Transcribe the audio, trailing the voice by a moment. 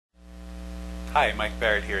Hi, Mike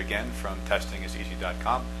Barrett here again from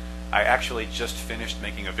testingiseasy.com. I actually just finished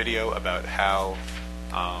making a video about how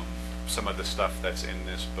some of the stuff that's in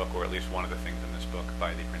this book, or at least one of the things in this book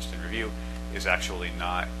by the Princeton Review, is actually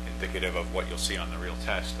not indicative of what you'll see on the real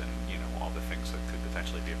test, and all the things that could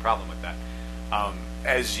potentially be a problem with that.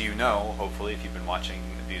 As you know, hopefully, if you've been watching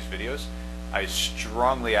these videos, I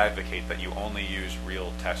strongly advocate that you only use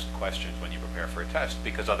real test questions when you prepare for a test,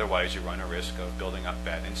 because otherwise you run a risk of building up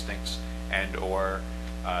bad instincts and or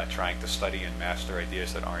trying to study and master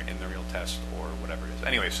ideas that aren't in the real test or whatever it is.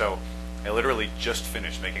 Anyway, so I literally just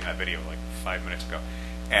finished making that video like 5 minutes ago,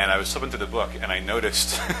 and I was flipping through the book and I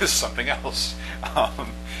noticed something else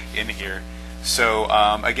in here. So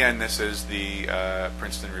again, this is the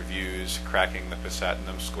Princeton Review's Cracking the PSAT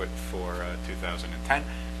Numbsquid for 2010.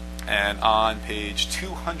 And on page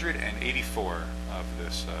 284 of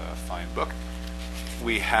this fine book,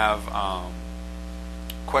 we have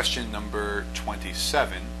question number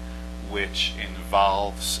 27, which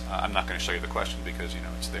involves, I'm not going to show you the question because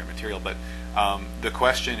it's their material, but the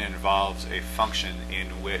question involves a function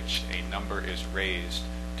in which a number is raised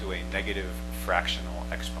to a negative fractional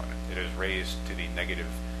exponent. It is raised to the negative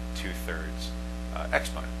 2/3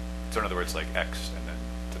 exponent. So in other words, like x and then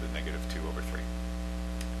to the negative 2 over 3.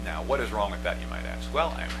 Now, what is wrong with that, you might ask?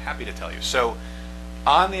 Well, I'm happy to tell you. So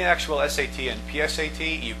on the actual SAT and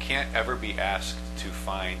PSAT, you can't ever be asked to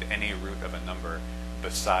find any root of a number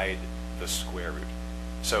beside the square root.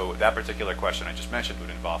 So that particular question I just mentioned would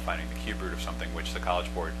involve finding the cube root of something, which the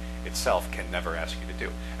College Board itself can never ask you to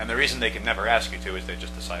do. And the reason they can never ask you to is they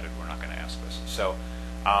just decided we're not going to ask this. So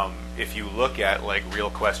if you look at like real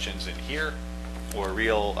questions in here, or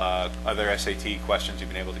real other SAT questions you've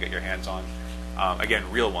been able to get your hands on, again,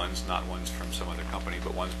 real ones, not ones from some other company,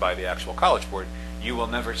 but ones by the actual College Board, you will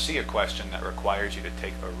never see a question that requires you to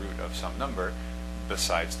take a root of some number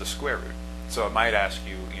besides the square root. So it might ask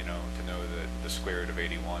you, to know that the square root of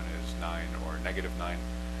 81 is 9 or negative 9,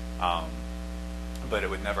 but it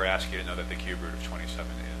would never ask you to know that the cube root of 27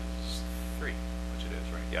 is 3, which it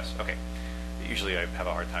is, right? Yes, okay. Usually I have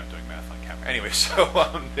a hard time doing math on camera. Anyway,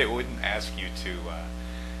 so they wouldn't ask you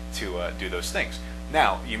to do those things.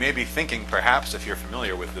 Now, you may be thinking, perhaps, if you're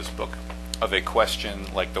familiar with this book, of a question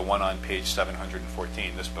like the one on page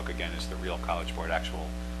 714. This book, again, is the real College Board actual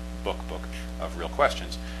book of real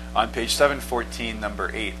questions. On page 714,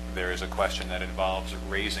 number 8, there is a question that involves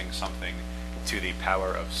raising something to the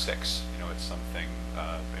power of 6. It's something,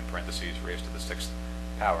 in parentheses, raised to the 6th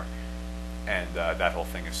power. And that whole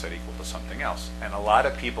thing is set equal to something else. And a lot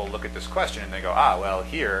of people look at this question and they go, well,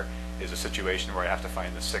 here is a situation where I have to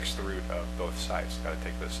find the 6th root of both sides. Got to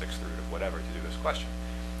take the 6th root of whatever to do this question.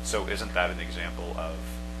 So isn't that an example of,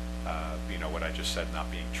 what I just said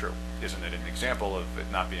not being true? Isn't it an example of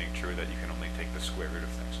it not being true that you can only take the square root of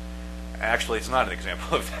things? Actually, it's not an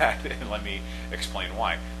example of that, and let me explain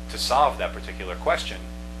why. To solve that particular question,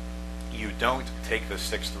 you don't take the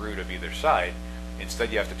 6th root of either side.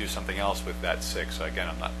 Instead, you have to do something else with that 6. So again,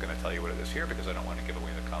 I'm not going to tell you what it is here because I don't want to give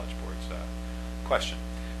away the College Board's question.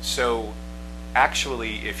 So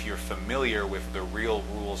actually, if you're familiar with the real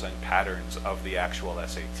rules and patterns of the actual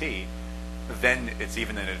SAT, then it's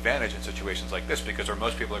even an advantage in situations like this, because where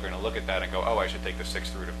most people are going to look at that and go, I should take the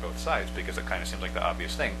 6th root of both sides, because it kind of seems like the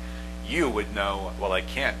obvious thing. You would know, well, I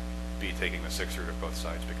can't be taking the 6th root of both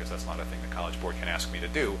sides because that's not a thing the College Board can ask me to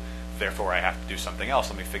do. Therefore, I have to do something else.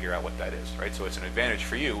 Let me figure out what that is, right? So it's an advantage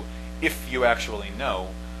for you if you actually know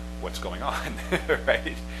what's going on,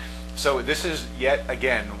 right? So this is yet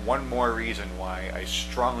again one more reason why I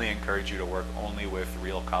strongly encourage you to work only with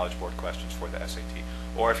real College Board questions for the SAT.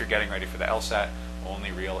 Or if you're getting ready for the LSAT,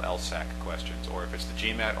 only real LSAC questions. Or if it's the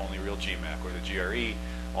GMAT, only real GMAC. Or the GRE,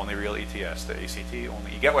 only real ETS. The ACT,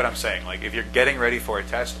 only... You get what I'm saying? Like, if you're getting ready for a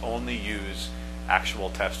test, only use actual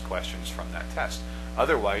test questions from that test.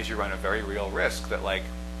 Otherwise, you run a very real risk that, like,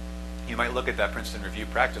 you might look at that Princeton Review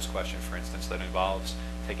practice question, for instance, that involves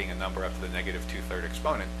taking a number up to the negative 2/3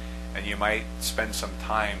 exponent, and you might spend some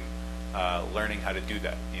time learning how to do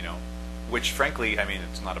that, which, frankly, I mean,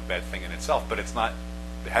 it's not a bad thing in itself, but it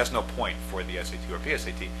has no point for the SAT or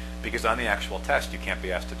PSAT, because on the actual test, you can't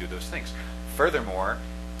be asked to do those things. Furthermore,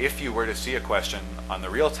 if you were to see a question on the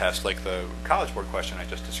real test, like the College Board question I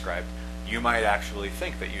just described, you might actually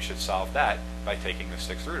think that you should solve that by taking the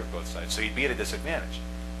 6th root of both sides. So you'd be at a disadvantage,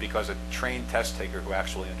 because a trained test taker who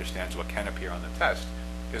actually understands what can appear on the test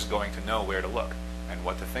is going to know where to look and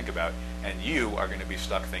what to think about, and you are going to be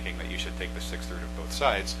stuck thinking that you should take the 6th root of both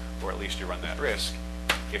sides, or at least you run that risk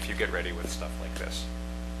if you get ready with stuff like this.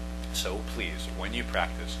 So please, when you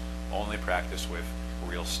practice, only practice with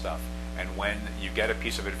real stuff. And when you get a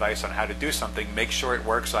piece of advice on how to do something, make sure it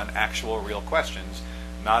works on actual real questions,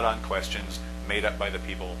 not on questions made up by the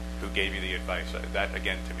people who gave you the advice. That,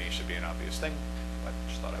 again, to me, should be an obvious thing, but I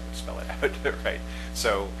just thought I would spell it out, right?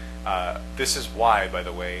 So this is why, by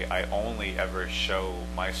the way, I only ever show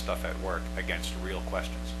my stuff at work against real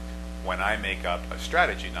questions. When I make up a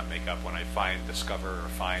strategy, not make up, when I discover, or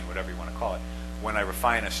find, whatever you want to call it, when I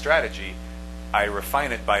refine a strategy, I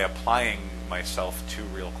refine it by applying myself to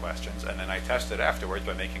real questions, and then I test it afterwards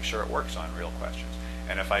by making sure it works on real questions.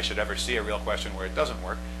 And if I should ever see a real question where it doesn't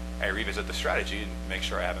work, I revisit the strategy and make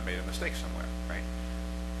sure I haven't made a mistake somewhere, right?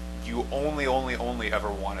 You only ever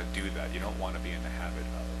want to do that. You don't want to be in the habit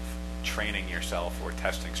of training yourself or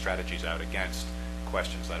testing strategies out against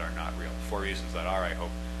questions that are not real, for reasons that are, I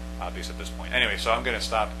hope, obvious at this point. Anyway, so I'm going to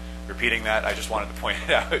stop repeating that. I just wanted to point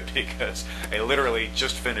it out because I literally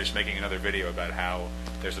just finished making another video about how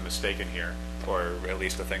there's a mistake in here, or at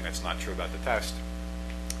least a thing that's not true about the test.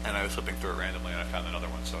 And I was flipping through it randomly and I found another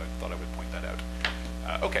one, so I thought I would point that out.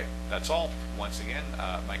 Okay, that's all. Once again,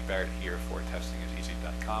 Mike Barrett here for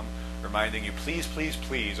testingiseasy.com, reminding you, please, please,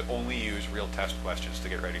 please only use real test questions to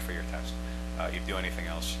get ready for your test. If you do anything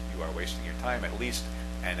else, you are wasting your time at least,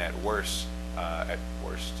 and at worst, at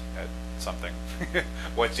something.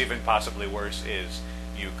 What's even possibly worse is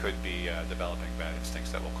you could be developing bad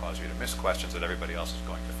instincts that will cause you to miss questions that everybody else is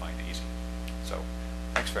going to find easy. So,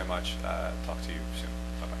 thanks very much. Talk to you soon.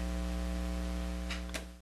 Bye-bye.